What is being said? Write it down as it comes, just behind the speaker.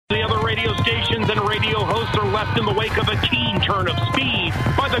radio stations and radio hosts are left in the wake of a keen turn of speed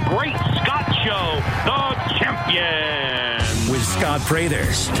by the Great Scott Show, the champion. With Scott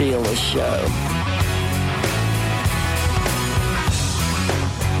Prather. Steal the show.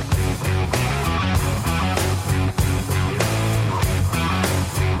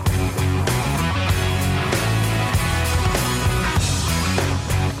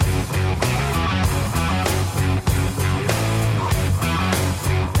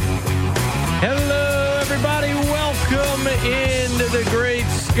 Into the Great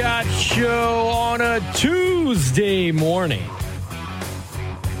Scott Show on a Tuesday morning.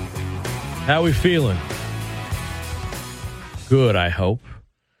 How we feeling? Good, I hope.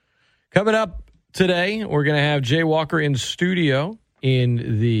 Coming up today, we're going to have Jay Walker in studio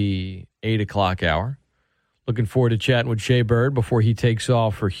in the 8 o'clock hour. Looking forward to chatting with Jay Bird before he takes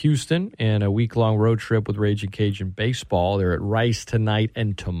off for Houston and a week-long road trip with Raging Cajun Baseball. They're at Rice tonight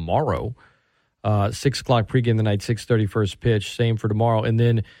and tomorrow. 6 o'clock pregame tonight, 6:30 first pitch. Same for tomorrow. And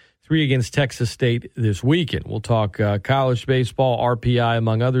then 3 against Texas State this weekend. We'll talk college baseball, RPI,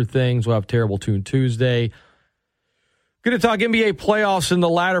 among other things. We'll have Terrible Tune Tuesday. Going to talk NBA playoffs in the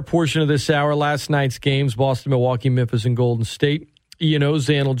latter portion of this hour. Last night's games, Boston, Milwaukee, Memphis, and Golden State. Ian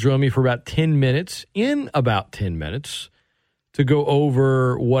Auzenne will join me for about 10 minutes, to go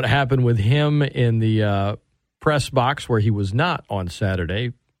over what happened with him in the press box where he was not on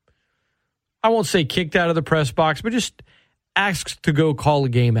Saturday. I won't say kicked out of the press box, but just asked to go call a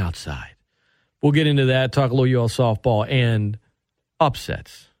game outside. We'll get into that, talk a little UL softball, and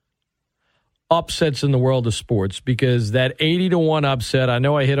upsets. Upsets in the world of sports, because that 80-1 upset, I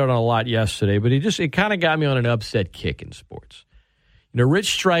know I hit on it a lot yesterday, but it kind of got me on an upset kick in sports. You know,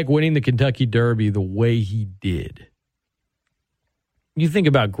 Rich Strike winning the Kentucky Derby the way he did. You think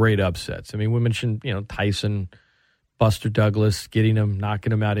about great upsets. I mean, we mentioned, Tyson, Buster Douglas,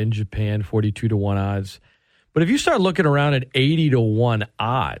 knocking him out in Japan, 42-1 odds. But if you start looking around at 80-1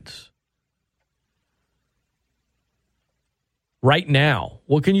 odds, right now,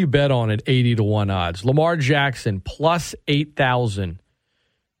 what can you bet on at 80-1 odds? Lamar Jackson, plus 8,000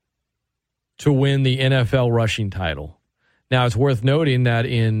 to win the NFL rushing title. Now, it's worth noting that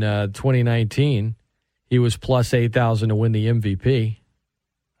in 2019, he was plus 8,000 to win the MVP.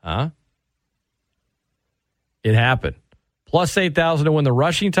 Huh? It happened. Plus 8,000 to win the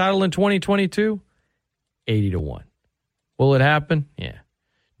rushing title in 2022, 80-1. Will it happen? Yeah.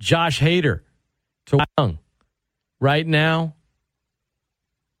 Josh Hader to Young. Right now,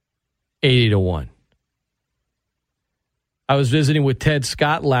 80-1. I was visiting with Ted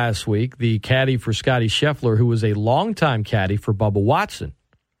Scott last week, the caddy for Scotty Scheffler, who was a longtime caddy for Bubba Watson.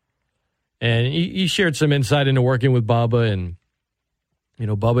 And he shared some insight into working with Bubba. And,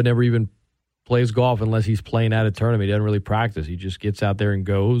 Bubba never even plays golf unless he's playing at a tournament. He doesn't really practice. He just gets out there and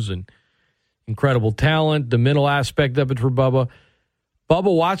goes. And incredible talent, the mental aspect of it for Bubba.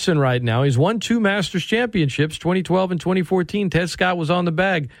 Bubba Watson right now, he's won 2 Masters championships, 2012 and 2014. Ted Scott was on the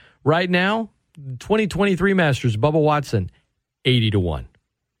bag. Right now, 2023 Masters, Bubba Watson, 80-1.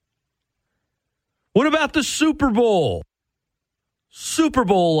 What about the Super Bowl? Super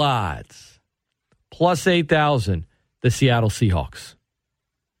Bowl odds. Plus 8,000, the Seattle Seahawks.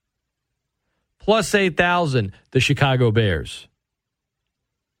 Plus 8,000, the Chicago Bears.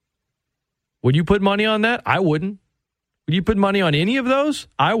 Would you put money on that? I wouldn't. Would you put money on any of those?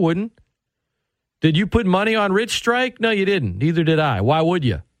 I wouldn't. Did you put money on Rich Strike? No, you didn't. Neither did I. Why would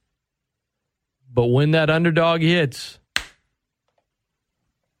you? But when that underdog hits,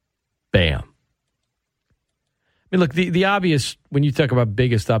 bam. I mean, look, the obvious, when you talk about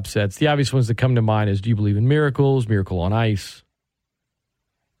biggest upsets, the obvious ones that come to mind is, do you believe in miracles, Miracle on Ice?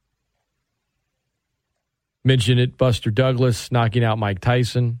 Mention it, Buster Douglas knocking out Mike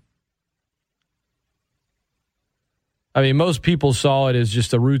Tyson. I mean, most people saw it as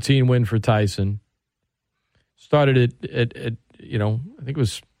just a routine win for Tyson. Started at I think it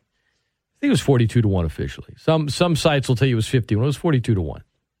was 42-1 officially. Some sites will tell you it was 50. When it was 42-1.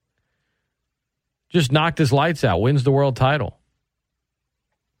 Just knocked his lights out, wins the world title.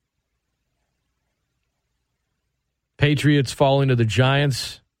 Patriots falling to the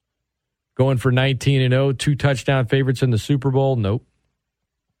Giants, going for 19-0, 2 touchdown favorites in the Super Bowl. Nope.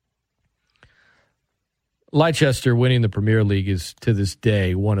 Leicester winning the Premier League is, to this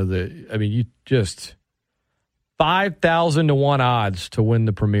day, one of the, 5,000-1 odds to win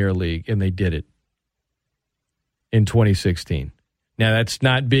the Premier League, and they did it in 2016. Now, that's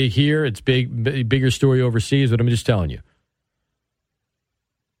not big here. It's bigger story overseas, but I'm just telling you.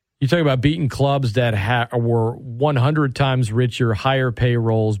 You talk about beating clubs that were 100 times richer, higher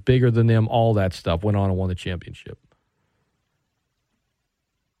payrolls, bigger than them, all that stuff, went on and won the championship.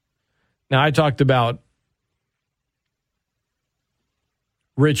 Now, I talked about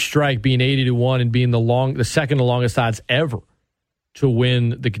Rich Strike being 80-1 and being the second to longest odds ever to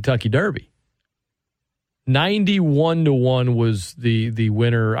win the Kentucky Derby. 91-1 was the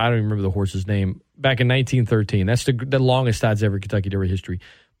winner. I don't even remember the horse's name. Back in 1913. That's the longest odds ever in Kentucky Derby history.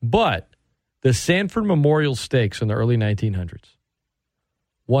 But the Sanford Memorial Stakes in the early 1900s,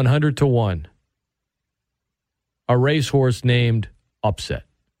 100-1. A racehorse named Upset.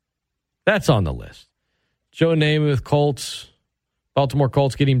 That's on the list. Joe Namath Colts. Baltimore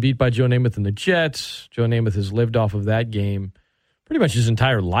Colts getting beat by Joe Namath and the Jets. Joe Namath has lived off of that game pretty much his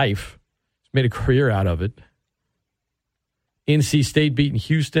entire life. He's made a career out of it. NC State beating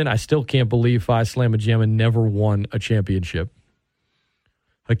Houston. I still can't believe Phi Slamma Jamma never won a championship.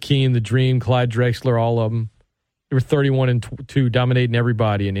 Hakeem, the Dream, Clyde Drexler, all of them. They were 31-2, dominating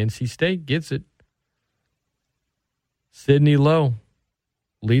everybody, and NC State gets it. Sidney Lowe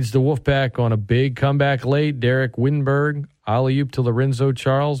leads the Wolfpack on a big comeback late. Derek Wittenberg, alley-oop to Lorenzo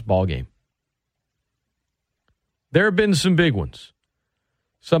Charles, ball game. There have been some big ones.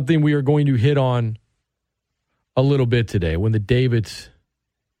 Something we are going to hit on a little bit today when the Davids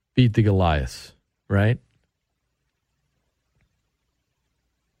beat the Goliaths, right?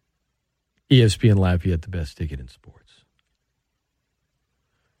 ESPN Lafayette, the best ticket in sports.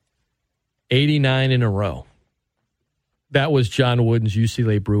 89 in a row. That was John Wooden's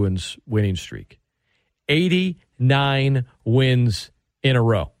UCLA Bruins winning streak. 89 wins in a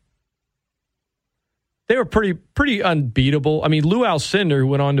row. They were pretty unbeatable. I mean, Lou Alcindor, who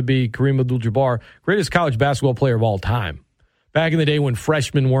went on to be Kareem Abdul-Jabbar, greatest college basketball player of all time. Back in the day when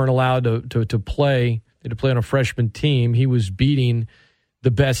freshmen weren't allowed to play, they had to play on a freshman team, he was beating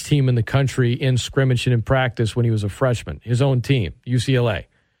the best team in the country in scrimmage and in practice when he was a freshman, his own team, UCLA.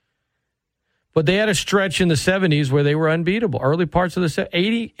 But they had a stretch in the 70s where they were unbeatable. Early parts of the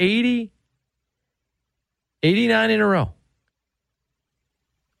 89 in a row.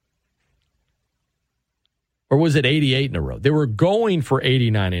 Or was it 88 in a row? They were going for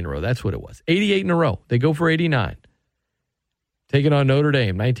 89 in a row. That's what it was. 88 in a row. They go for 89. Taking on Notre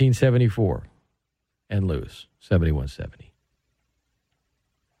Dame, 1974. And lose, 71-70.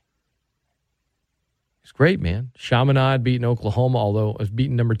 It's great, man. Chaminade beating Oklahoma, although it was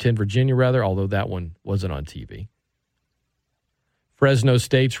beating number 10 Virginia, although that one wasn't on TV. Fresno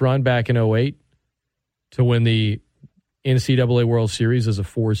State's run back in 2008 to win the NCAA World Series as a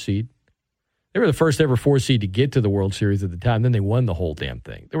 4 seed. They were the first ever 4 seed to get to the World Series at the time. Then they won the whole damn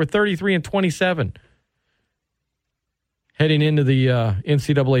thing. They were 33-27 heading into the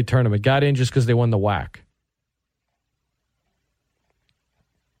NCAA tournament. Got in just because they won the WAC.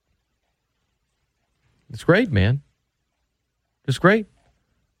 It's great, man. It's great.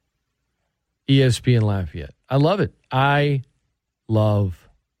 ESPN Lafayette. I love it. I love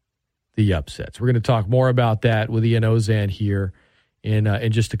the upsets. We're going to talk more about that with Ian Auzenne here in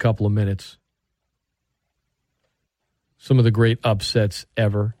just a couple of minutes. Some of the great upsets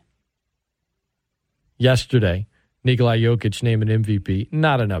ever. Yesterday, Nikola Jokic named an MVP.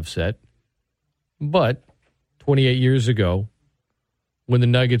 Not an upset. But 28 years ago, when the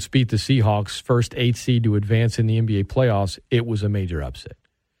Nuggets beat the Seahawks, first 8 seed to advance in the NBA playoffs, it was a major upset.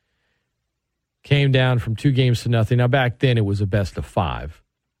 Came down from 2 games to nothing. Now, back then, it was a best of 5.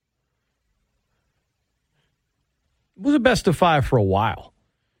 It was a best of 5 for a while.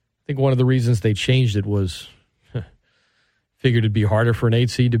 I think one of the reasons they changed it was figured it'd be harder for an 8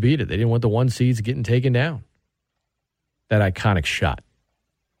 seed to beat it. They didn't want the 1 seeds getting taken down. That iconic shot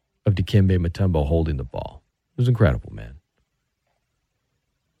of Dikembe Mutombo holding the ball. It was incredible, man.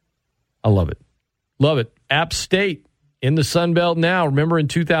 I love it. Love it. App State in the Sun Belt now. Remember in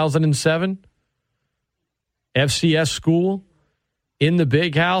 2007? FCS school in the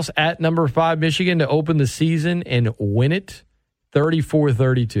Big House at number 5 Michigan to open the season and win it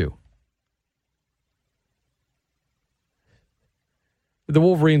 34-32. The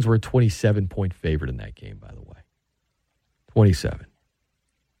Wolverines were a 27-point favorite in that game, by the way. 27.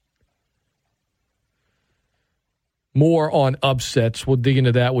 More on upsets. We'll dig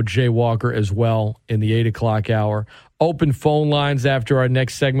into that with Jay Walker as well in the 8 o'clock hour. Open phone lines after our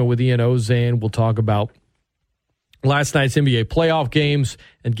next segment with Ian Auzenne. We'll talk about last night's NBA playoff games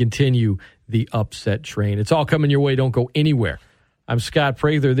and continue the upset train. It's all coming your way. Don't go anywhere. I'm Scott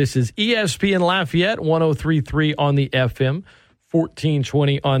Prather. This is ESPN Lafayette, 103.3 on the FM,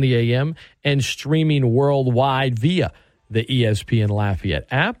 1420 on the AM, and streaming worldwide via the ESPN Lafayette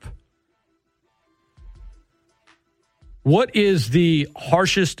app. What is the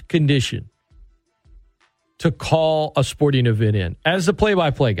harshest condition to call a sporting event in? As the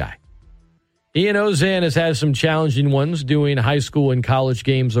play-by-play guy, Ian Auzenne has had some challenging ones doing high school and college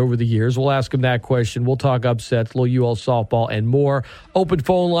games over the years. We'll ask him that question. We'll talk upsets, little UL softball, and more. Open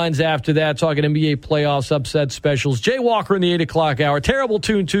phone lines after that, talking NBA playoffs, upset specials. Jay Walker in the 8 o'clock hour. Terrible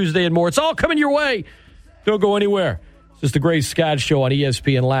Tune Tuesday and more. It's all coming your way. Don't go anywhere. It's just the Great Scott Show on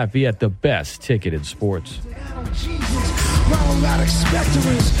ESPN Lafayette, the best ticket in sports. Round out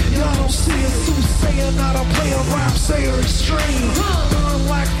expectorants, y'all don't see it. Soothsayer, not a player, rhyme sayer, extreme. Burn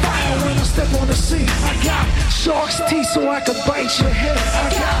like fire when I step on the scene. I got shark's teeth so I can bite your head.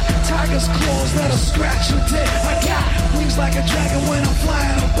 I got tiger's claws that'll scratch your dead. I got wings like a dragon when I'm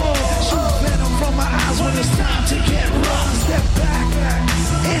flying above. Shoot venom from my eyes when it's time to get rough. Step back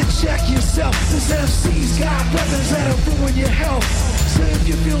and check yourself. This MC's got weapons that'll ruin your health. So if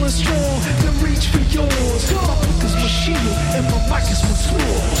you're feeling strong, then reach for yours. Cause my shield and my mic is my sword.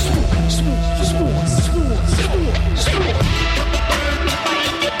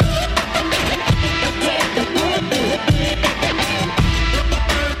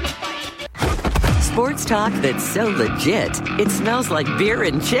 Sports talk that's so legit, it smells like beer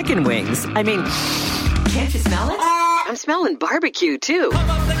and chicken wings. I mean, can't you smell it? I'm smelling barbecue, too.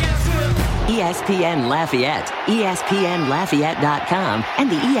 ESPN Lafayette, ESPNLafayette.com, and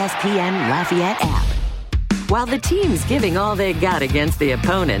the ESPN Lafayette app. While the team's giving all they got against the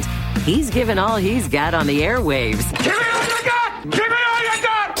opponent, he's giving all he's got on the airwaves. Give me all you got! Give me all you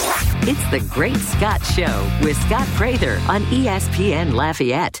got! It's the Great Scott Show with Scott Prather on ESPN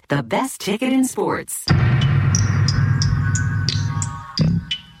Lafayette, the best ticket in sports.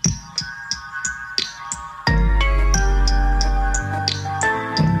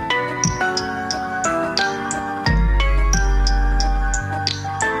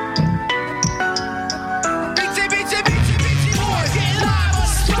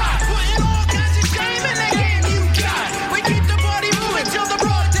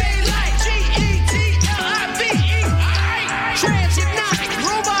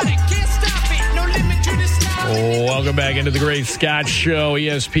 Welcome back into the Great Scott Show,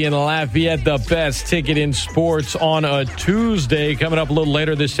 ESPN Lafayette, the best ticket in sports on a Tuesday. Coming up a little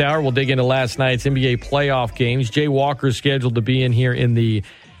later this hour, we'll dig into last night's NBA playoff games. Jay Walker is scheduled to be in here in the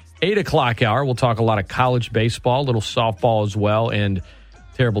 8 o'clock hour. We'll talk a lot of college baseball, a little softball as well, and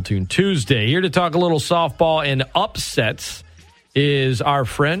Terrible Tune Tuesday. Here to talk a little softball and upsets is our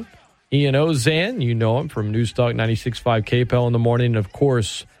friend Ian Auzenne. You know him from News Talk 96.5 KPEL in the morning, and of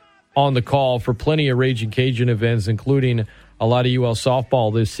course, on the call for plenty of Raging Cajun events, including a lot of UL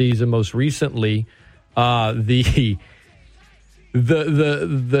softball this season. Most recently, the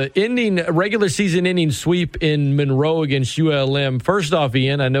regular season inning sweep in Monroe against ULM. First off,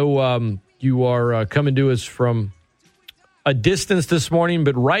 Ian, I know you are coming to us from a distance this morning,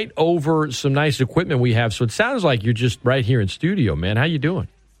 but right over some nice equipment we have. So it sounds like you're just right here in studio, man. How you doing?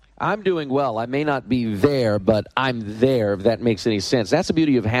 I'm doing well. I may not be there, but I'm there, if that makes any sense. That's the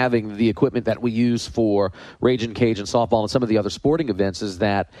beauty of having the equipment that we use for Raging Cajun softball and some of the other sporting events, is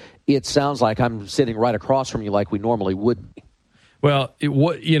that it sounds like I'm sitting right across from you like we normally would be. Well,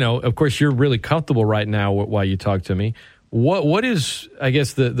 of course, you're really comfortable right now while you talk to me. What is, I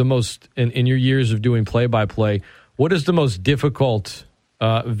guess, the most, in your years of doing play-by-play, what is the most difficult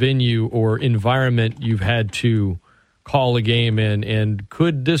venue or environment you've had to call a game in, and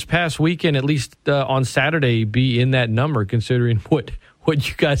could this past weekend, at least on Saturday, be in that number, considering what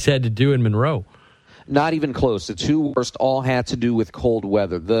you guys had to do in Monroe? Not even close. The two worst all had to do with cold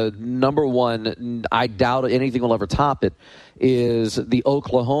weather. The number one, I doubt anything will ever top it, is the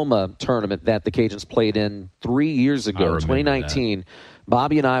Oklahoma tournament that the Cajuns played in 3 years ago, 2019. That.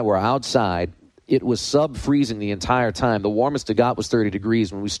 Bobby and I were outside. It was sub-freezing the entire time. The warmest it got was 30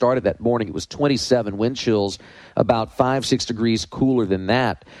 degrees. When we started that morning, it was 27. Wind chills about 5-6 degrees cooler than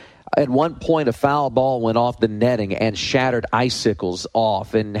that. At one point, a foul ball went off the netting and shattered icicles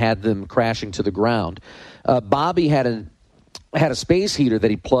off and had them crashing to the ground. Bobby had a space heater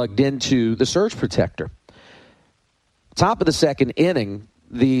that he plugged into the surge protector. Top of the second inning,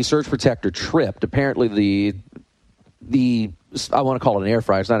 the surge protector tripped. Apparently, the I want to call it an air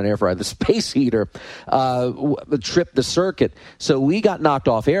fryer. It's not an air fryer. The space heater tripped the circuit. So we got knocked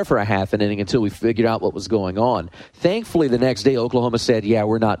off air for a half an inning until we figured out what was going on. Thankfully, the next day, Oklahoma said, yeah,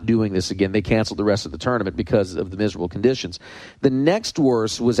 we're not doing this again. They canceled the rest of the tournament because of the miserable conditions. The next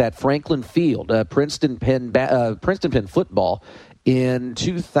worst was at Franklin Field, Princeton Penn football, in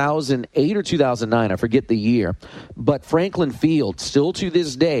 2008 or 2009, I forget the year. But Franklin Field, still to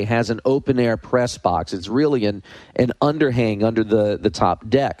this day, has an open-air press box. It's really an underhang under the top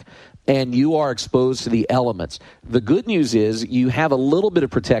deck. and you are exposed to the elements. The good news is you have a little bit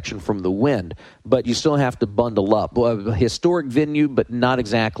of protection from the wind, but you still have to bundle up. A historic venue, but not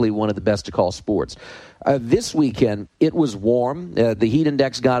exactly one of the best to call sports. This weekend, it was warm. The heat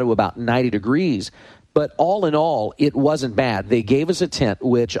index got to about 90 degrees. But all in all, it wasn't bad. They gave us a tent,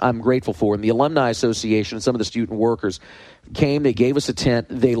 which I'm grateful for. And the Alumni Association and some of the student workers came. They gave us a tent.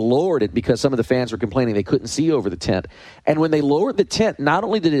 They lowered it because some of the fans were complaining they couldn't see over the tent. And when they lowered the tent, not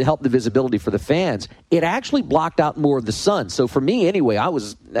only did it help the visibility for the fans, it actually blocked out more of the sun. So for me, anyway, I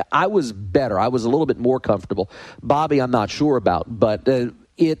was better. I was a little bit more comfortable. Bobby, I'm not sure about, but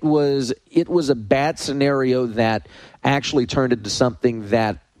it was a bad scenario that actually turned into something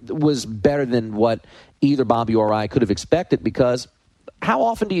that was better than what either Bobby or I could have expected, because how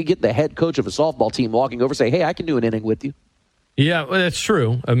often do you get the head coach of a softball team walking over and say, hey, I can do an inning with you? Yeah, well, that's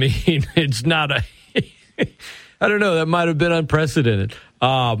true. I mean, it's not a I don't know, that might have been unprecedented.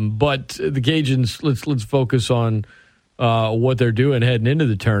 But the Cajuns, let's focus on what they're doing heading into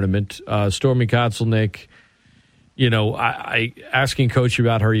the tournament. Stormy Kotzelnick, I asking Coach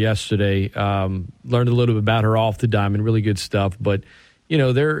about her yesterday, learned a little bit about her off the diamond, really good stuff, but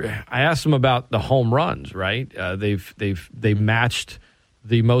I asked them about the home runs, right? They've matched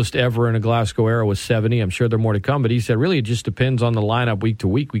the most ever in a Glasgow era with 70. I'm sure there are more to come, but he said really it just depends on the lineup week to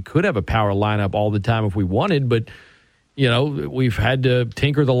week. We could have a power lineup all the time if we wanted, but we've had to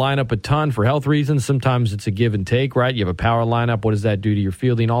tinker the lineup a ton for health reasons. Sometimes it's a give and take, right? You have a power lineup. What does that do to your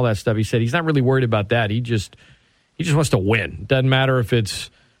fielding? All that stuff. He said he's not really worried about that. He just wants to win. Doesn't matter if it's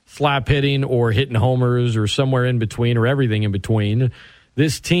slap hitting or hitting homers or somewhere in between or everything in between.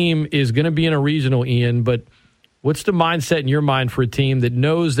 This team is going to be in a regional, Ian, but what's the mindset in your mind for a team that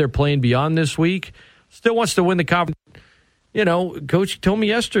knows they're playing beyond this week, still wants to win the conference? Coach told me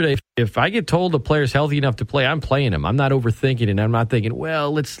yesterday, if I get told the player's healthy enough to play, I'm playing him. I'm not overthinking it. I'm not thinking,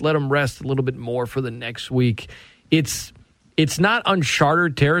 well, let's let him rest a little bit more for the next week. It's not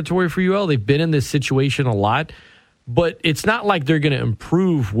uncharted territory for UL. They've been in this situation a lot. But it's not like they're going to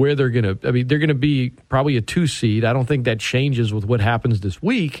improve where they're going to – I mean, they're going to be probably a 2 seed. I don't think that changes with what happens this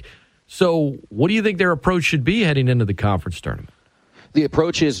week. So what do you think their approach should be heading into the conference tournament? The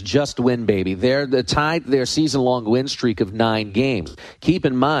approach is just win, baby. They're tied their season-long win streak of 9 games. Keep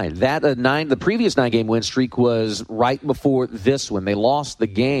in mind that the previous 9-game win streak was right before this one. They lost the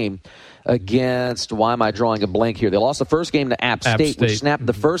game against, why am I drawing a blank here? They lost the first game to App State, which snapped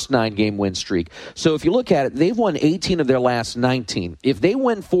the first 9-game win streak. So if you look at it, they've won 18 of their last 19. If they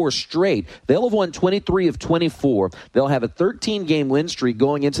win 4 straight, they'll have won 23 of 24. They'll have a 13-game win streak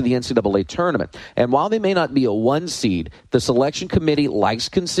going into the NCAA tournament. And while they may not be a 1 seed, the selection committee likes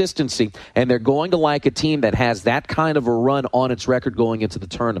consistency, and they're going to like a team that has that kind of a run on its record going into the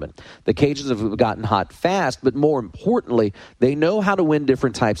tournament. The Cajuns have gotten hot fast, but more importantly, they know how to win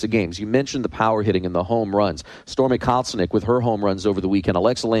different types of games. You mentioned the power hitting and the home runs. Stormy Kotzelnick with her home runs over the weekend.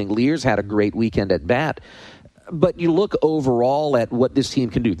 Alexa Langeliers had a great weekend at bat. But you look overall at what this team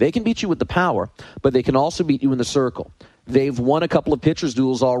can do. They can beat you with the power, but they can also beat you in the circle. They've won a couple of pitchers'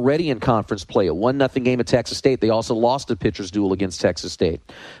 duels already in conference play. A 1-0 game at Texas State. They also lost a pitcher's duel against Texas State.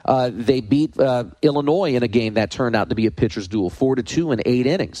 They beat Illinois in a game that turned out to be a pitcher's duel, 4-2 in 8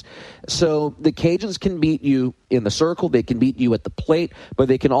 innings. So the Cajuns can beat you in the circle. They can beat you at the plate, but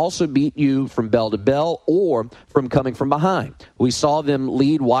they can also beat you from bell to bell or from coming from behind. We saw them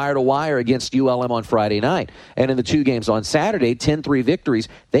lead wire to wire against ULM on Friday night. And in the 2 games on Saturday, 10-3 victories,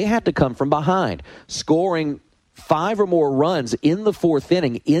 they had to come from behind, scoring 5 or more runs in the 4th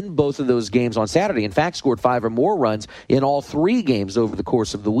inning in both of those games on Saturday. In fact, scored 5 or more runs in all 3 games over the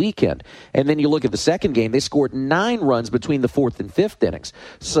course of the weekend. And then you look at the second game, they scored 9 runs between the 4th and 5th innings.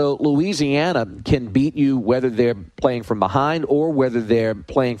 So Louisiana can beat you whether they're playing from behind or whether they're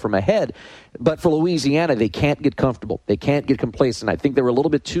playing from ahead. But for Louisiana, they can't get comfortable. They can't get complacent. I think they were a little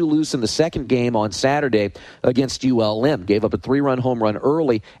bit too loose in the second game on Saturday against ULM. Gave up a 3-run home run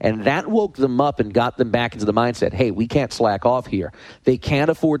early, and that woke them up and got them back into the mindset, hey, we can't slack off here. They can't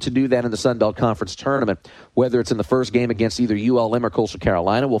afford to do that in the Sun Belt Conference tournament, whether it's in the first game against either ULM or Coastal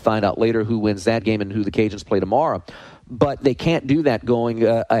Carolina. We'll find out later who wins that game and who the Cajuns play tomorrow. But they can't do that going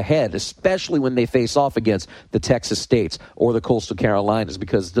ahead, especially when they face off against the Texas States or the Coastal Carolinas,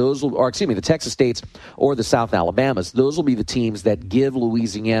 because those will, or excuse me, the Texas States or the South Alabamas. Those will be the teams that give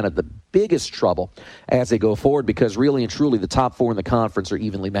Louisiana the biggest trouble as they go forward, because really and truly the top 4 in the conference are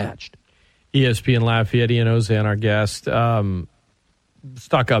evenly matched. ESPN Lafayette, Ian Auzenne, our guest.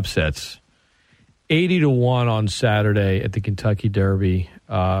 Stock upsets. 80-1 on Saturday at the Kentucky Derby.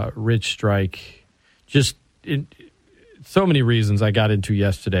 Rich strike. Just so many reasons I got into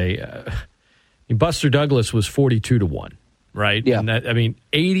yesterday. Buster Douglas was 42-1. right? Yeah. And that,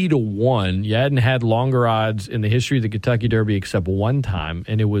 80-1. You hadn't had longer odds in the history of the Kentucky Derby except one time,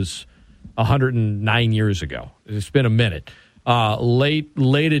 and it was 109 years ago. It's been a minute.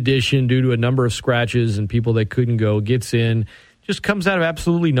 Late edition due to a number of scratches and people that couldn't go, gets in, just comes out of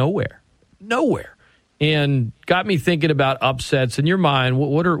absolutely nowhere. And got me thinking about upsets. In your mind,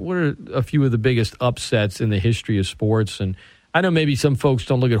 what are a few of the biggest upsets in the history of sports? And I know maybe some folks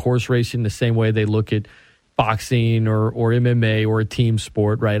don't look at horse racing the same way they look at boxing or MMA or a team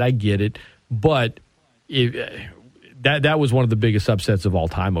sport, right? I get it. But that was one of the biggest upsets of all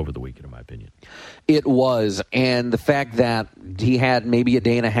time over the weekend, in my opinion. It was. And the fact that he had maybe a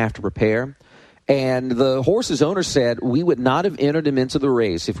day and a half to prepare. And the horse's owner said, we would not have entered him into the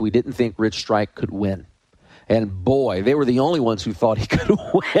race if we didn't think Rich Strike could win. And boy, they were the only ones who thought he could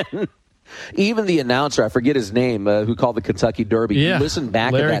win. Even the announcer, I forget his name, who called the Kentucky Derby, you listen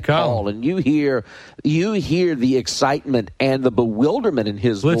back Larry at that call, and you hear the excitement and the bewilderment in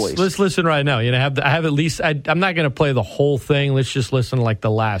his voice. Let's listen right now. I have at least. I'm not going to play the whole thing. Let's just listen to like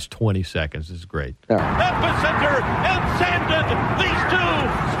the last 20 seconds. This is great. Epicenter and Sandon, these two,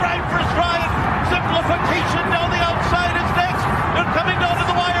 stride for stride. Simplification down the outside is next. They're coming down to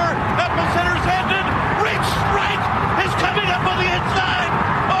the wire. Epicenter, Sandon, Rich Strike is coming up on the inside.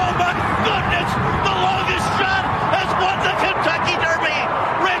 Oh my goodness! The longest shot has won the Kentucky Derby.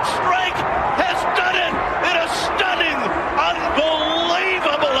 Rich Strike has done it in a stunning,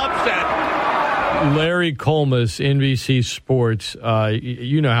 unbelievable upset. Larry Colmus, NBC Sports.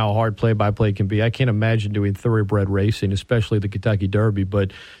 You know how hard play-by-play can be. I can't imagine doing thoroughbred racing, especially the Kentucky Derby.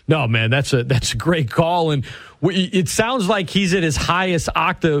 But no, man, that's a great call. And it sounds like he's at his highest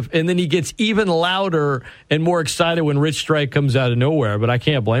octave, and then he gets even louder and more excited when Rich Strike comes out of nowhere. But I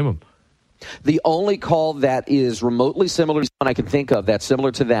can't blame him. The only call that is remotely similar to one I can think of that's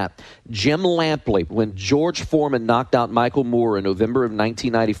similar to that, Jim Lampley, when George Foreman knocked out Michael Moore in November of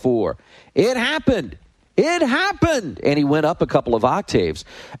 1994. It happened. And he went up a couple of octaves.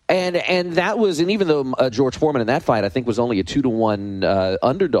 And that was, and even though George Foreman in that fight, I think, was only a 2-1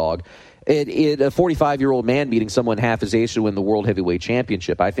 underdog, a 45-year-old man beating someone half his age to win the World Heavyweight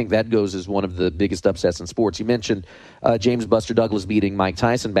Championship, I think that goes as one of the biggest upsets in sports. You mentioned James Buster Douglas beating Mike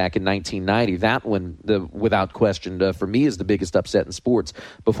Tyson back in 1990. That one, without question, for me, is the biggest upset in sports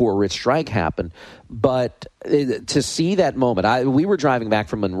before Rich Strike happened. But to see that moment, we were driving back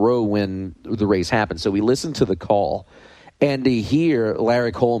from Monroe when the race happened, so we listened to the call, and to hear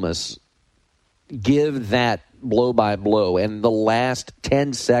Larry Colmus give that blow by blow, and the last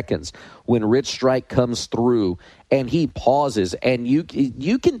 10 seconds when Rich Strike comes through and he pauses, and you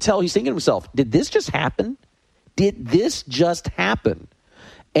can tell he's thinking to himself, did this just happen?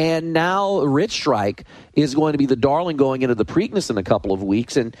 And now Rich Strike is going to be the darling going into the Preakness in a couple of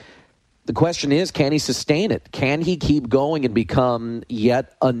weeks, and the question is, can he sustain it? Can he keep going and become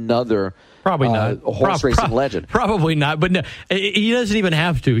yet another Probably not. Horse racing legend? Probably not, but no, he doesn't even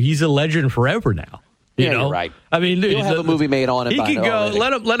have to. He's a legend forever now. You know? You're right. I mean, he'll have a movie made on him. He could go.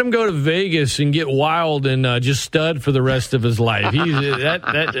 Let him go to Vegas and get wild and just stud for the rest of his life. He's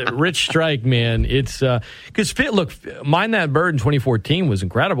that Rich Strike, man. It's because look, Mind That Bird in 2014 was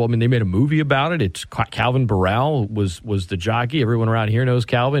incredible. I mean, they made a movie about it. It's Calvin Burrell was the jockey. Everyone around here knows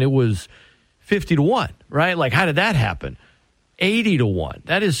Calvin. It was 50-1, right? Like, how did that happen? 80-1.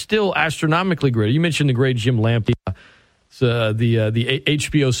 That is still astronomically great. You mentioned the great Jim Lampley. The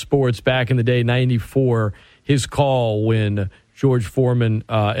HBO Sports back in the day, 94, his call when George Foreman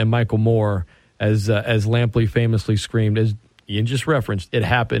and Michael Moore, as Lampley famously screamed, as Ian just referenced, it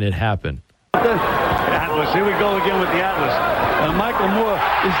happened. Atlas, here we go again with the Atlas. Michael Moore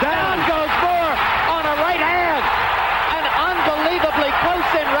is down. Goes Moore on a right hand. An unbelievably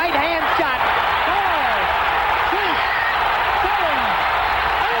close-in right hand shot. 5, 6, 7,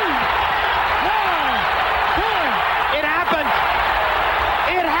 8, 9, 10. It happened.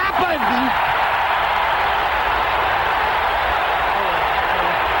 It happened.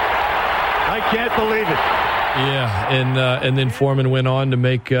 I can't believe it. Yeah, and then Foreman went on to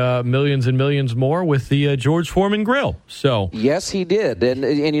make millions and millions more with the George Foreman grill. So yes, he did,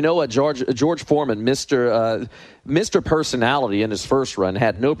 and you know what, George Foreman, Mr. Personality in his first run,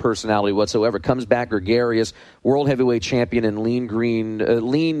 had no personality whatsoever. Comes back gregarious, world heavyweight champion, and lean,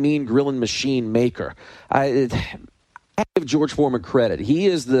 mean grilling machine maker. I give George Foreman credit. He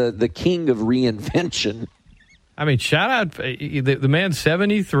is the king of reinvention. I mean, shout out the man's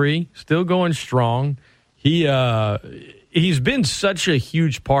 73, still going strong. He's been such a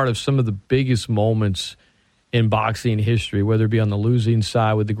huge part of some of the biggest moments in boxing history, whether it be on the losing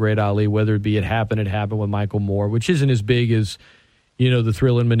side with the great Ali, whether it be it happened with Michael Moore, which isn't as big as, the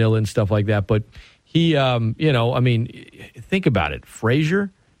Thrill in Manila and stuff like that. But He, think about it.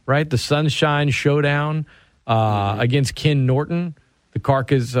 Frazier, right? The Sunshine Showdown against Ken Norton, the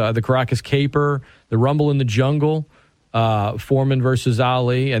Caracas Caper, the Rumble in the Jungle, Foreman versus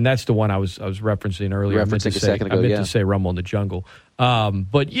Ali, and that's the one I was referencing earlier. I meant to say Rumble in the Jungle.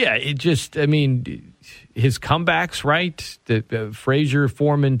 But yeah, his comebacks, right? The Frazier,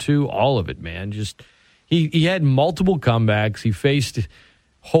 Foreman too, all of it, man. Just he had multiple comebacks. He faced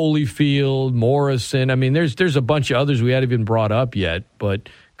Holyfield, Morrison. I mean, there's a bunch of others we haven't even brought up yet, but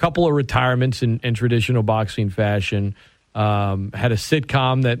a couple of retirements in traditional boxing fashion. Had a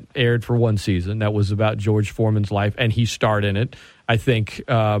sitcom that aired for one season that was about George Foreman's life, and he starred in it. I think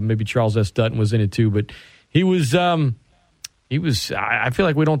maybe Charles S. Dutton was in it too, but he was. I feel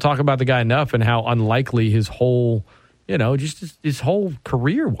like we don't talk about the guy enough and how unlikely his whole. Just his whole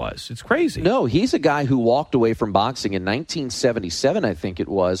career was. It's crazy. No, he's a guy who walked away from boxing in 1977, I think it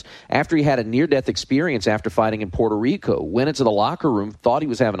was, after he had a near-death experience after fighting in Puerto Rico. Went into the locker room, thought he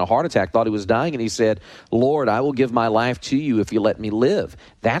was having a heart attack, thought he was dying, and he said, "Lord, I will give my life to you if you let me live."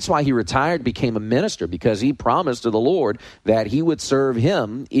 That's why he retired, became a minister, because he promised to the Lord that he would serve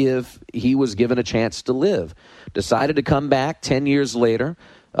him if he was given a chance to live. Decided to come back 10 years later.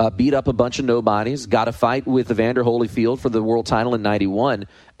 Beat up a bunch of nobodies, got a fight with Evander Holyfield for the world title in 91,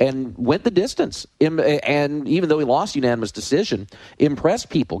 and went the distance. And even though he lost unanimous decision, impressed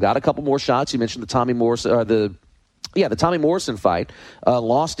people. Got a couple more shots. You mentioned the Tommy Morrison, the Tommy Morrison fight.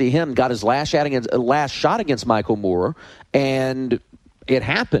 Lost to him, got his last shot against Michael Moorer, and it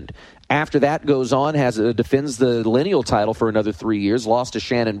happened. After that goes on, defends the lineal title for another 3 years, lost to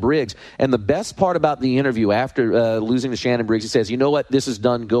Shannon Briggs. And the best part about the interview after losing to Shannon Briggs, he says, "You know what? This is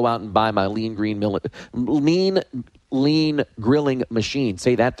done. Go out and buy my lean grilling machine."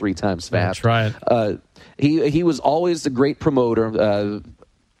 Say that 3 times fast. That's right. He was always the great promoter.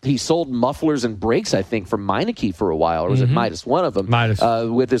 He sold mufflers and brakes, I think, for Meineke for a while, or was it Midas? One of them. Midas.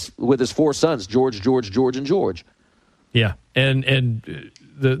 With his 4 sons, George, and George. Yeah, and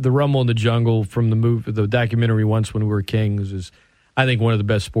the Rumble in the Jungle from the documentary Once When We Were Kings is, I think, one of the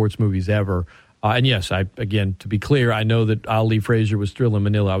best sports movies ever. And yes, to be clear, I know that Ali Frazier was Thrilla in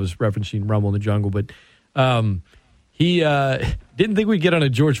Manila. I was referencing Rumble in the Jungle, but he didn't think we'd get on a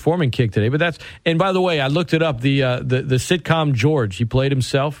George Foreman kick today. But and by the way, I looked it up. The sitcom George, he played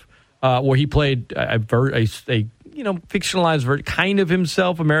himself, where he played a fictionalized kind of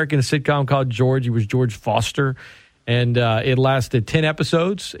himself, American sitcom called George. He was George Foster. And it lasted 10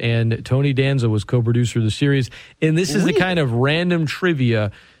 episodes, and Tony Danza was co-producer of the series. And this is the kind of random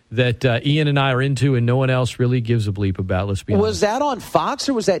trivia that Ian and I are into, and no one else really gives a bleep about. Let's be honest. Was that on Fox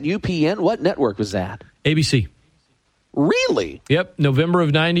or was that UPN? What network was that? ABC. Really? Yep, November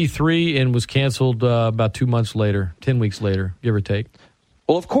of 93, and was canceled about 2 months later, 10 weeks later, give or take.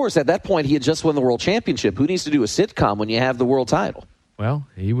 Well, of course, at that point, he had just won the world championship. Who needs to do a sitcom when you have the world title? Well,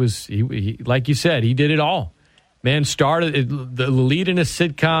 he like you said, he did it all. Man, started the lead in a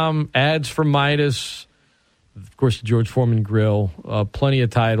sitcom, ads for Midas, of course, the George Foreman Grill, plenty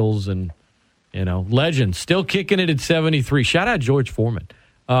of titles, and, legend. Still kicking it at 73. Shout out George Foreman.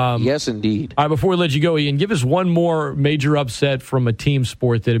 Yes, indeed. All right, before we let you go, Ian, give us one more major upset from a team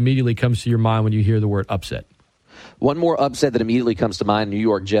sport that immediately comes to your mind when you hear the word upset. One more upset that immediately comes to mind, New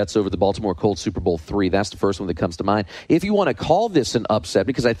York Jets over the Baltimore Colts, Super Bowl III. That's the first one that comes to mind. If you want to call this an upset,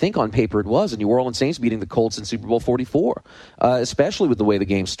 because I think on paper it was, the New Orleans Saints beating the Colts in Super Bowl 44, especially with the way the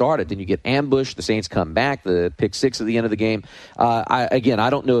game started. Then you get ambushed, the Saints come back, the pick 6 at the end of the game. I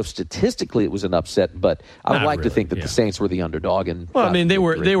don't know if statistically it was an upset, but I would like to think that the Saints were the underdog.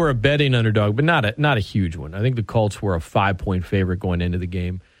 They were a betting underdog, but not a huge one. I think the Colts were a 5-point favorite going into the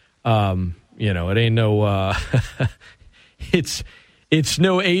game. It ain't no it's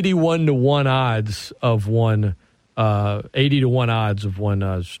no 81-1 odds of one 80-1 odds of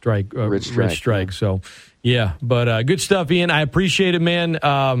one strike rich strike. So yeah, but good stuff, Ian. I appreciate it, man.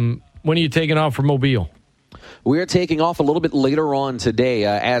 When are you taking off for Mobile? We're taking off a little bit later on today.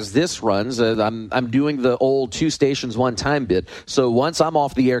 As this runs, I'm doing the old 2 stations, 1 time bid. So once I'm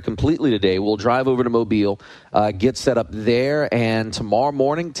off the air completely today, we'll drive over to Mobile, get set up there, and tomorrow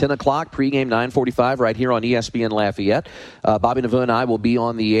morning, 10 o'clock, pregame 9:45 right here on ESPN Lafayette. Bobby Naveau and I will be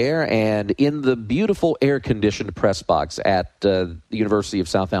on the air and in the beautiful air-conditioned press box at the University of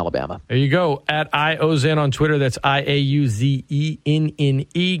South Alabama. There you go. At Auzenne on Twitter. That's IAUZENNE.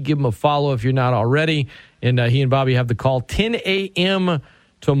 Give him a follow if you're not already. And he and Bobby have the call 10 a.m.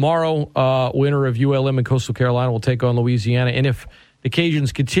 tomorrow. Winner of ULM and Coastal Carolina will take on Louisiana. And if the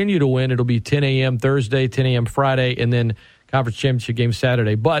Cajuns continue to win, it'll be 10 a.m. Thursday, 10 a.m. Friday, and then conference championship game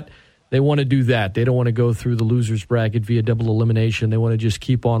Saturday. But They want to do that. They don't want to go through the losers bracket via double elimination. They want to just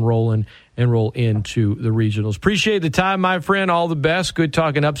keep on rolling and roll into the regionals. Appreciate the time, my friend. All the best. Good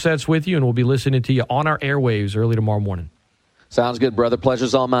talking upsets with you, and we'll be listening to you on our airwaves early tomorrow morning. Sounds good, brother.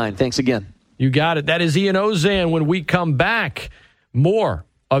 Pleasure's all mine. Thanks again. You got it. That is Ian Auzenne. When we come back, more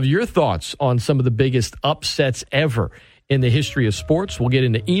of your thoughts on some of the biggest upsets ever in the history of sports. We'll get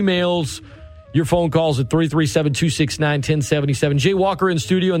into emails, your phone calls at 337-269-1077. Jay Walker in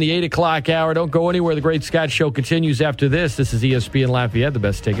studio in the 8 o'clock hour. Don't go anywhere. The Great Scott Show continues after this. This is ESPN Lafayette, the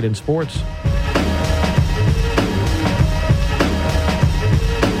best ticket in sports.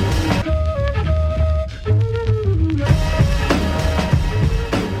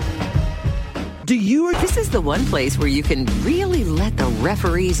 This is the one place where you can really let the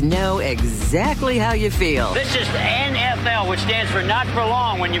referees know exactly how you feel. This is NFL, which stands for not for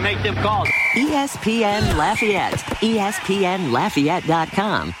long when you make them calls. ESPN Lafayette,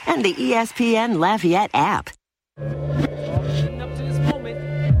 ESPNLafayette.com, and the ESPN Lafayette app. Up to this moment,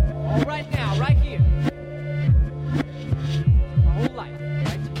 all right now, right here. My whole life,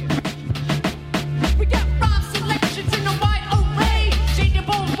 right here. We got rhyme selections in the white array. Shade the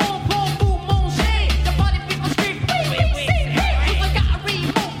boom, boom, boom, boom, boom, shade. The party people scream, wait, say, hey. 'Cause I got a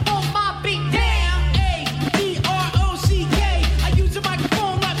remote for my beat. Damn, A-D-R-O-C-K. I use a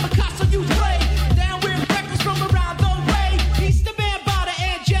microphone like Picasso used play. Down with records from around the way. He's the man, Bada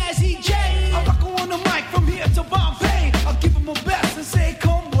and Jazzy J. I rock on the mic from here to Bombay. I'll give them my best and say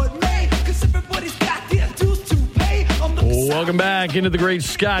come what may. 'Cause everybody's got their dues to pay. Welcome back into the Great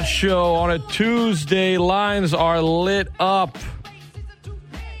Scott Show on a Tuesday. Lines are lit up.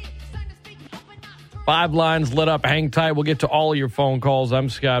 5 lines lit up. Hang tight. We'll get to all of your phone calls. I'm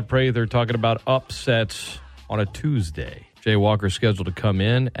Scott Prather talking about upsets on a Tuesday. Jay Walker scheduled to come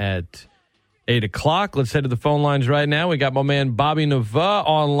in at 8 o'clock. Let's head to the phone lines right now. We got my man Bobby Nava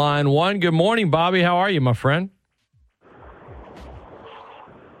on line 1. Good morning, Bobby. How are you, my friend?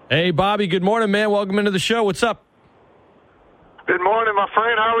 Hey, Bobby. Good morning, man. Welcome into the show. What's up? Good morning, my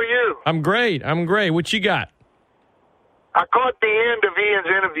friend. How are you? I'm great. What you got? I caught the end of Ian's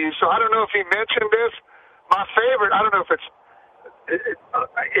interview, so I don't know if he mentioned this. My favorite, I don't know if it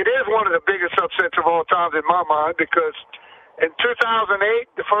is one of the biggest upsets of all time in my mind, because in 2008,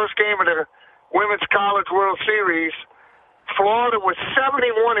 the first game of the Women's College World Series, Florida was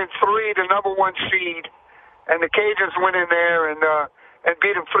 71-3, the number 1 seed, and the Cajuns went in there and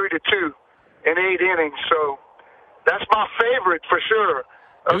beat them 3-2 in 8 innings. So that's my favorite for sure.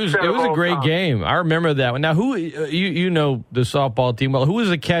 It was a great game. I remember that one. Now, who you know the softball team well? Who was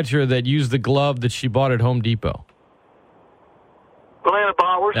the catcher that used the glove that she bought at Home Depot? Lana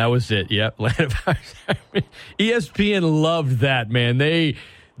Bowers. That was it. Yep, Lana Bowers. ESPN loved that, man. They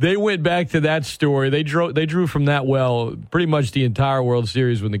went back to that story. They drew from that well pretty much the entire World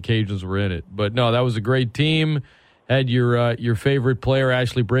Series when the Cajuns were in it. But no, that was a great team. Had your favorite player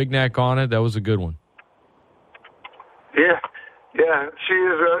Ashley Brignac on it. That was a good one. Yeah,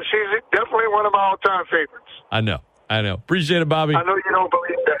 she's definitely one of my all-time favorites. I know. Appreciate it, Bobby. I know you don't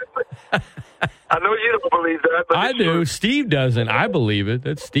believe that. I know you don't believe that. But I do. True. Steve doesn't. I believe it.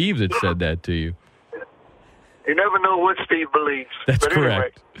 That's Steve that said that to you. You never know what Steve believes. That's but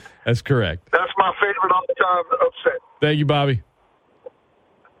correct. Anyway, that's correct. That's my favorite all-time upset. Thank you, Bobby.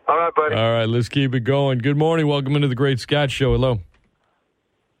 All right, buddy. All right, let's keep it going. Good morning. Welcome into the Great Scott Show. Hello.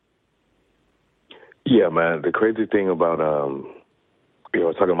 Yeah, man. The crazy thing about,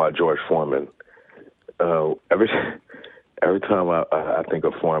 talking about George Foreman, every time I think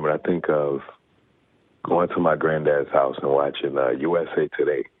of Foreman, I think of going to my granddad's house and watching USA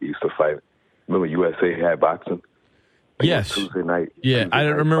Today. He used to fight. Remember USA had boxing? Yes. Tuesday night. Yeah, I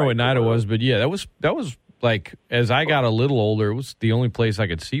don't remember what night it was, but yeah, that was like, as I got a little older, it was the only place I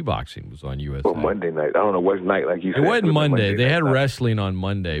could see boxing was on USA. Well, Monday night. I don't know what night, like you said. It wasn't Monday. They had wrestling on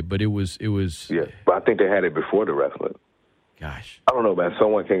Monday, but it was. Yeah, but I think they had it before the wrestling. Gosh. I don't know, man.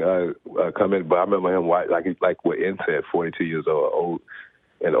 Someone can come in, but I remember him, like what N said, 42 years old,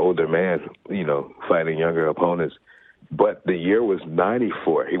 an older man, fighting younger opponents. But the year was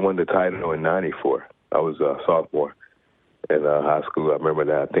 94. He won the title in 94. I was a sophomore in high school. I remember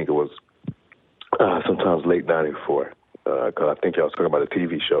that. I think it was sometimes late 94, because I think y'all was talking about a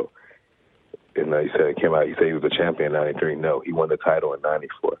TV show. And he said it came out. He said he was a champion in 93. No, he won the title in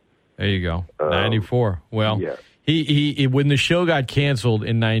 94. There you go. 94. Well, yeah. He when the show got canceled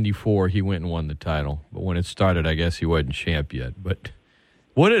in 94, he went and won the title. But when it started, I guess he wasn't champ yet. But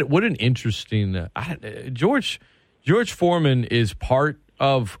what an interesting George Foreman is part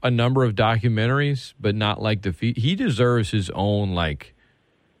of a number of documentaries, but not like he deserves his own, like,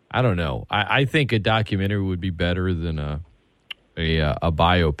 I don't know. I think a documentary would be better than a a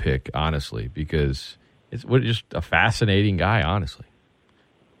biopic, honestly, because it's just a fascinating guy, honestly.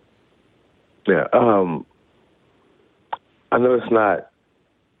 Yeah, I know it's not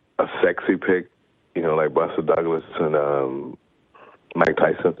a sexy pick, like Buster Douglas and Mike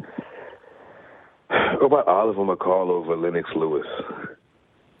Tyson. What about Oliver McCall over Lennox Lewis?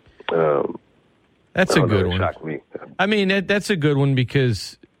 That's a good one. Shocked me. I mean, that's a good one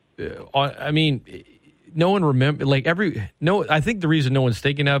because, no one remember I think the reason no one's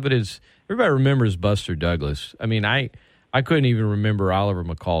thinking of it is everybody remembers Buster Douglas. I mean, I couldn't even remember Oliver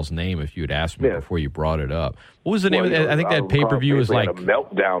McCall's name if you had asked me before you brought it up. What was the name of that? I think that pay-per-view was like a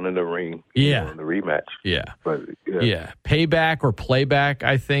meltdown in the ring. Yeah, in the rematch. Yeah, but yeah, Payback or Playback,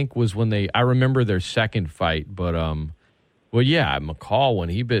 I think, was when I remember their second fight. But well, yeah, McCall when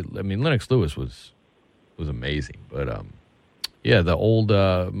he bit. I mean, Lennox Lewis was amazing. But yeah, the old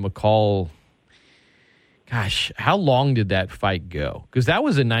McCall. Gosh, how long did that fight go? Because that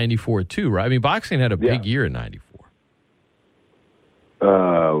was in '94 too, right? I mean, boxing had a big year in '94.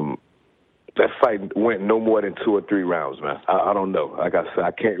 That fight went no more than 2 or 3 rounds, man. I don't know. Like I said,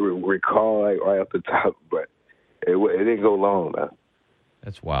 I can't recall right off the top, but it didn't go long, man.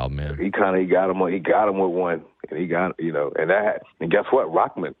 That's wild, man. He got him with one, and he got and guess what?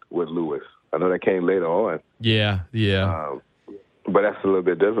 Rockman with Lewis. I know that came later on. Yeah. But that's a little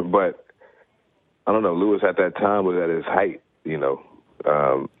bit different. But I don't know. Lewis at that time was at his height,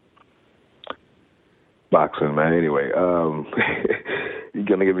 boxing, man. Anyway, you're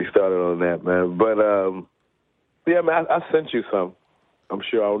going to get me started on that, man. But, yeah, man, I sent you some. I'm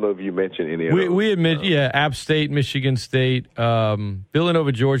sure. I don't know if you mentioned any of them. We admit, App State, Michigan State.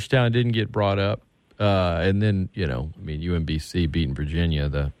 Villanova, Georgetown didn't get brought up. And then, UMBC beating Virginia,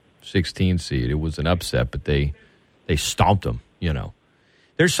 the 16 seed. It was an upset, but they stomped them,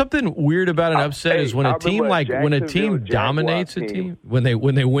 There's something weird about an upset is when a team dominates a team. When they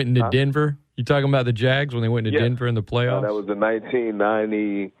went into Denver. You talking about the Jags when they went to Denver in the playoffs? That was the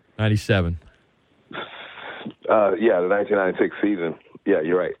 1990... 97. The 1996 season. Yeah,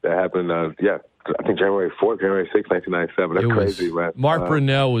 you're right. That happened, I think January 4th, January 6th, 1997. That's crazy, man. Mark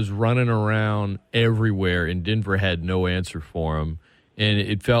Brunell was running around everywhere, and Denver had no answer for him. And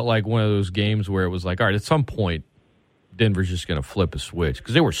it felt like one of those games where it was like, all right, at some point, Denver's just going to flip a switch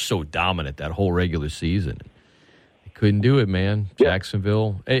because they were so dominant that whole regular season. Couldn't do it, man.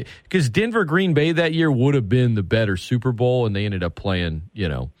 Jacksonville. Because Denver, Green Bay that year would have been the better Super Bowl, and they ended up playing,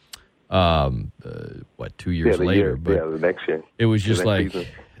 2 years later. The next year. It was just the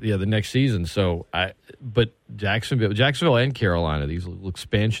next season. So, but Jacksonville and Carolina, these little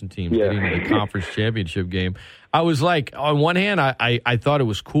expansion teams getting into the conference championship game. I was like, on one hand, I thought it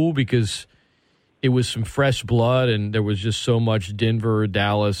was cool because it was some fresh blood, and there was just so much Denver,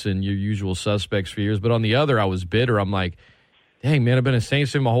 Dallas, and your usual suspects for years. But on the other, I was bitter. I'm like, dang, man, I've been a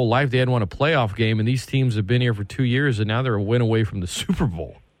Saints fan my whole life. They hadn't won a playoff game, and these teams have been here for 2 years, and now they're a win away from the Super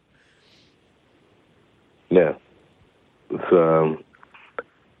Bowl. Yeah. It's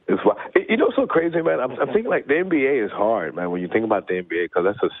what's so crazy, man? I'm thinking, like, the NBA is hard, man, when you think about the NBA, because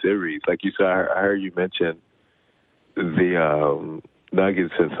that's a series. Like you said, I heard you mention the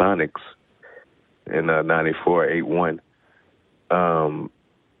Nuggets and Sonics in 94, 8-1.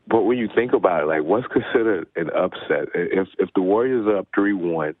 But when you think about it, like, what's considered an upset? If the Warriors are up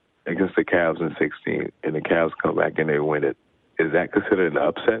 3-1 against the Cavs in 16 and the Cavs come back and they win it, is that considered an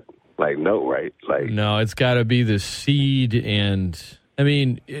upset? Like, no, right? Like, no, it's got to be the seed, and, I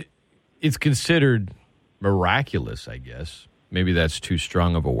mean, it's considered miraculous, I guess. Maybe that's too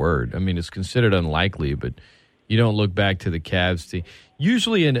strong of a word. I mean, it's considered unlikely, but you don't look back to the Cavs team.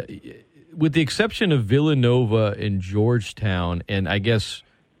 Usually, with the exception of Villanova and Georgetown, and I guess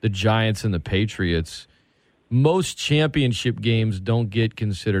the Giants and the Patriots, most championship games don't get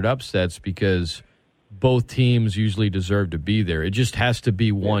considered upsets because both teams usually deserve to be there. It just has to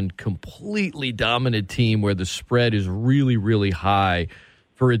be one completely dominant team where the spread is really, really high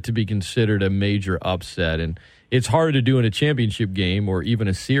for it to be considered a major upset. And it's hard to do in a championship game or even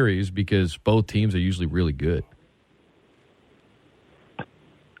a series because both teams are usually really good.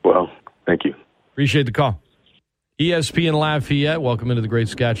 Well, thank you. Appreciate the call. ESPN Lafayette, welcome into the Great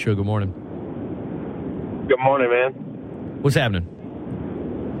Scott Show. Good morning. Good morning, man. What's happening?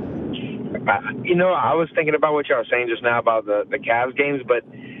 I was thinking about what y'all were saying just now about the Cavs games, but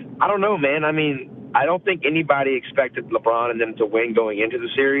I don't know, man. I mean, I don't think anybody expected LeBron and them to win going into the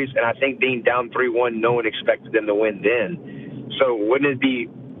series, and I think being down 3-1, no one expected them to win then. So wouldn't it be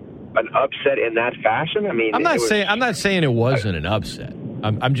an upset in that fashion? I mean, I'm not saying it wasn't an upset.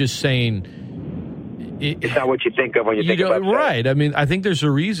 I'm just saying it's not what you think of when you think about that. Right. I mean, I think there's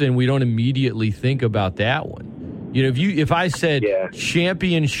a reason we don't immediately think about that one. You know, if I said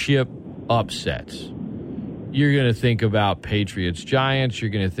championship upsets, you're going to think about Patriots Giants.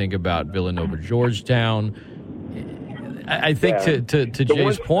 You're going to think about Villanova Georgetown. I think to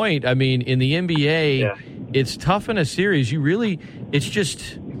Jay's point, I mean, in the NBA, it's tough in a series. It's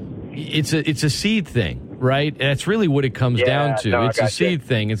a seed thing, right? That's really what it comes down to. It's a seed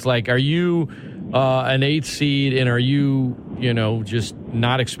thing. It's like, are you an 8th seed, and are you, just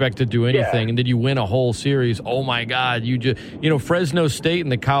not expected to do anything, and then you win a whole series? Oh my God! Fresno State in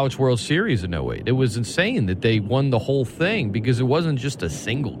the College World Series in 08. It was insane that they won the whole thing because it wasn't just a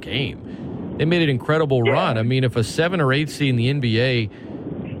single game. They made an incredible run. I mean, if a 7 or 8 seed in the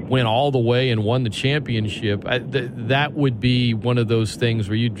NBA went all the way and won the championship, that would be one of those things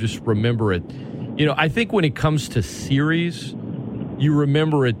where you just remember it. I think when it comes to series, you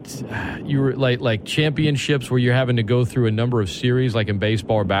remember it. You're like championships where you're having to go through a number of series, like in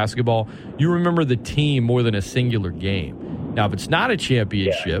baseball or basketball. You remember the team more than a singular game. Now, if it's not a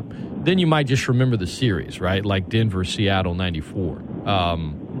championship, then you might just remember the series, right? Like Denver, Seattle, '94.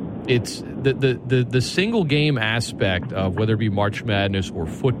 It's the single game aspect of whether it be March Madness or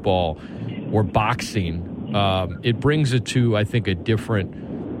football or boxing. It brings it to, I think, a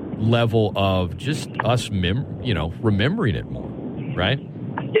different level of just us, remembering it more. Right?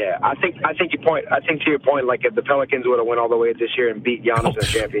 Yeah, I think to your point, like if the Pelicans would have went all the way this year and beat Giannis in the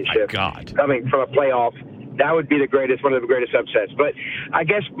championship, coming from a playoff, that would be one of the greatest upsets. But I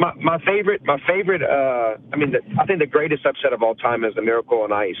guess my favorite, I think the greatest upset of all time is the Miracle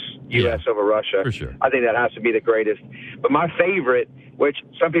on Ice, U.S. over Russia. For sure. I think that has to be the greatest. But my favorite, which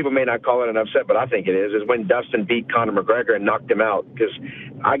some people may not call it an upset, but I think it is when Dustin beat Conor McGregor and knocked him out. Because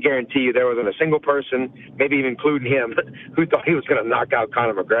I guarantee you there wasn't a single person, maybe even including him, who thought he was going to knock out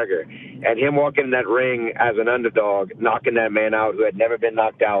Conor McGregor. And him walking in that ring as an underdog, knocking that man out who had never been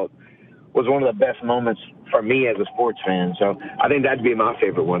knocked out, was one of the best moments for me as a sports fan. So I think that'd be my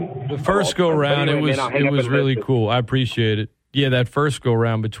favorite one. The first go round, it was really cool. I appreciate it. Yeah, that first go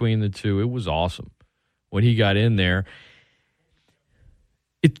round between the two, it was awesome when he got in there.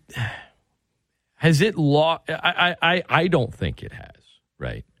 Has it lost? I don't think it has,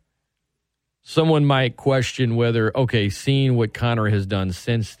 right? Someone might question whether, seeing what Conor has done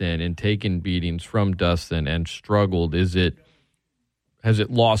since then and taken beatings from Dustin and struggled, has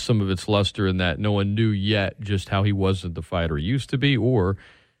it lost some of its luster in that no one knew yet just how he wasn't the fighter he used to be, or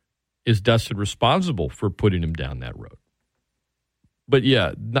is Dustin responsible for putting him down that road? But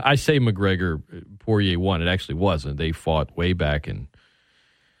yeah, I say McGregor, Poirier won. It actually wasn't. They fought way back in,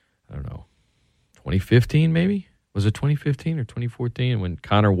 2015 maybe? Was it 2015 or 2014 when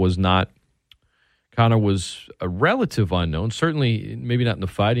Conor was a relative unknown, certainly maybe not in the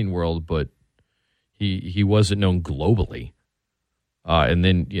fighting world, but he wasn't known globally. And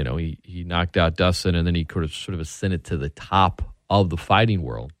then, he knocked out Dustin, and then he could have sort of ascended to the top of the fighting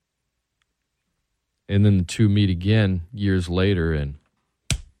world. And then the two meet again years later, and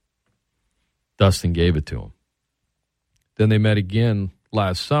Dustin gave it to him. Then they met again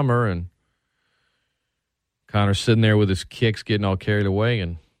last summer, and Conor's sitting there with his kicks getting all carried away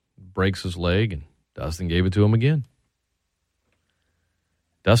and breaks his leg, and Dustin gave it to him again.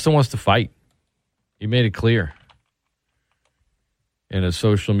 Dustin wants to fight. He made it clear in a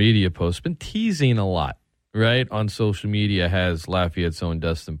social media post. Been teasing a lot, right? On social media has Lafayette's own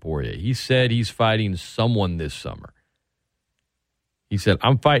Dustin Poirier. He said he's fighting someone this summer. He said,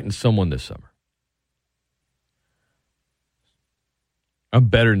 I'm fighting someone this summer. I'm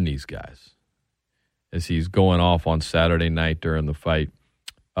better than these guys. As he's going off on Saturday night during the fight.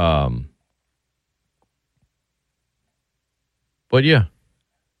 But yeah,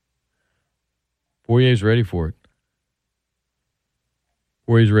 Poirier's ready for it.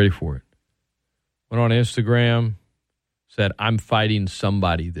 Poirier's ready for it. Went on Instagram, said, I'm fighting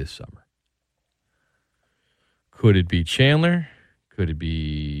somebody this summer. Could it be Chandler? Could it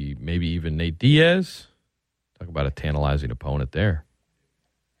be maybe even Nate Diaz? Talk about a tantalizing opponent there.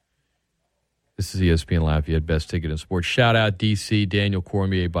 This is ESPN Lafayette, best ticket in sports. Shout out DC, Daniel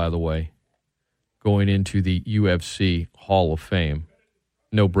Cormier, by the way, going into the UFC Hall of Fame.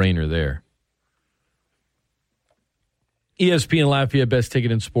 No brainer there. ESPN Lafayette, best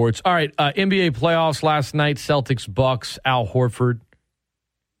ticket in sports. All right, NBA playoffs last night, Celtics, Bucks, Al Horford.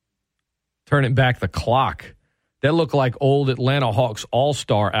 Turning back the clock. That looked like old Atlanta Hawks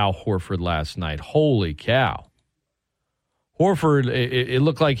all-star Al Horford last night. Holy cow. Horford, it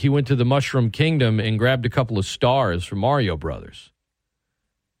looked like he went to the Mushroom Kingdom and grabbed a couple of stars from Mario Brothers.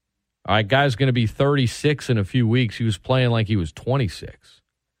 All right, guy's going to be 36 in a few weeks. He was playing like he was 26.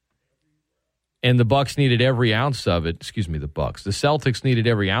 And the Bucks needed every ounce of it. Excuse me, the Bucks. The Celtics needed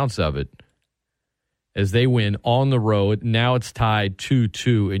every ounce of it as they win on the road. Now it's tied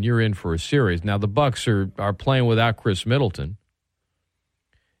 2-2, and you're in for a series. Now the Bucks are playing without Chris Middleton,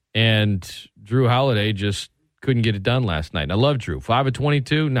 and Drew Holiday just couldn't get it done last night. And I love Drew. 5 of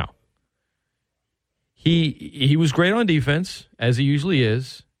 22? No. He was great on defense, as he usually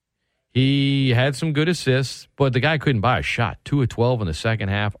is. He had some good assists, but the guy couldn't buy a shot. 2 of 12 in the second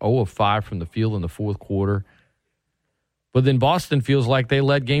half, 0 of 5 from the field in the fourth quarter. But then Boston feels like they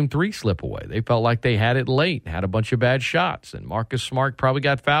let Game 3 slip away. They felt like they had it late, had a bunch of bad shots, and Marcus Smart probably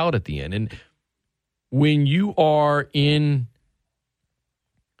got fouled at the end. And when you are in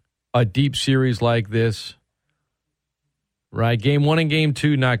a deep series like this, right, Game 1 and Game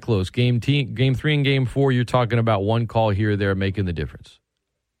 2, not close. Game 3 and Game 4, you're talking about one call here or there making the difference.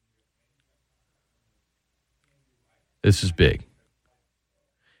 This is big.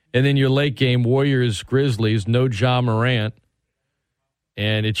 And then your late game, Warriors, Grizzlies, no Ja Morant,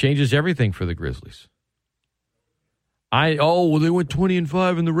 and it changes everything for the Grizzlies. They went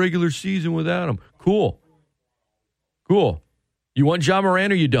 20-5 in the regular season without him. Cool. You want Ja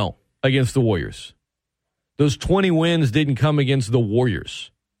Morant or you don't against the Warriors? Those 20 wins didn't come against the Warriors.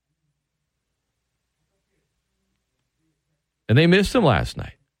 And they missed him last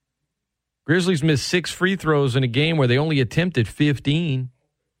night. Grizzlies missed 6 free throws in a game where they only attempted 15.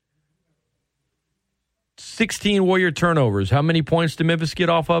 16 Warrior turnovers. How many points did Memphis get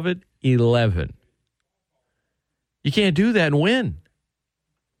off of it? 11. You can't do that and win.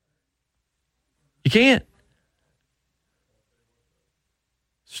 You can't.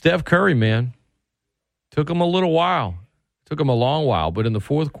 Steph Curry, man. Took him a little while. Took him a long while. But in the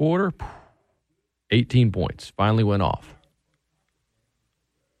fourth quarter, 18 points. Finally went off.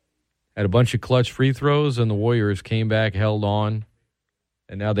 Had a bunch of clutch free throws, and the Warriors came back, held on.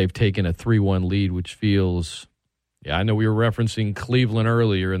 And now they've taken a 3-1 lead, which feels, I know we were referencing Cleveland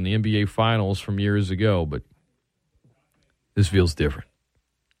earlier in the NBA Finals from years ago, but this feels different.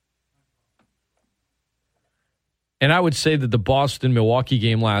 And I would say that the Boston-Milwaukee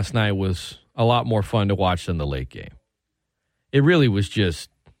game last night was a lot more fun to watch than the late game. It really was just,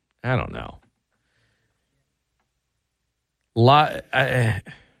 I don't know.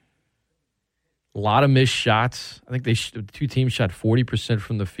 A lot of missed shots. I think the two teams shot 40%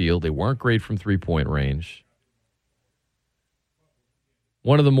 from the field. They weren't great from three-point range.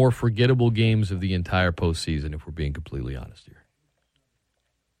 One of the more forgettable games of the entire postseason, if we're being completely honest here.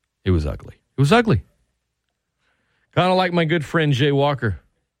 It was ugly. Kind of like my good friend Jay Walker,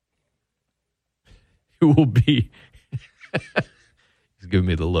 who will be, he's giving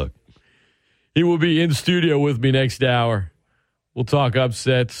me the look. He will be in studio with me next hour. We'll talk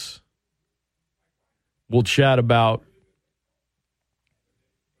upsets. We'll chat about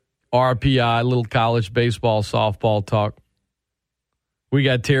RPI, little college baseball, softball talk. We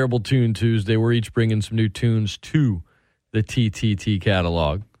got Terrible Tune Tuesday. We're each bringing some new tunes to the TTT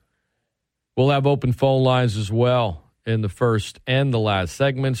catalog. We'll have open phone lines as well in the first and the last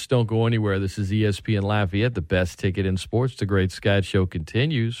segments. Don't go anywhere. This is ESPN Lafayette, the best ticket in sports. The Great Scott Show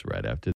continues right after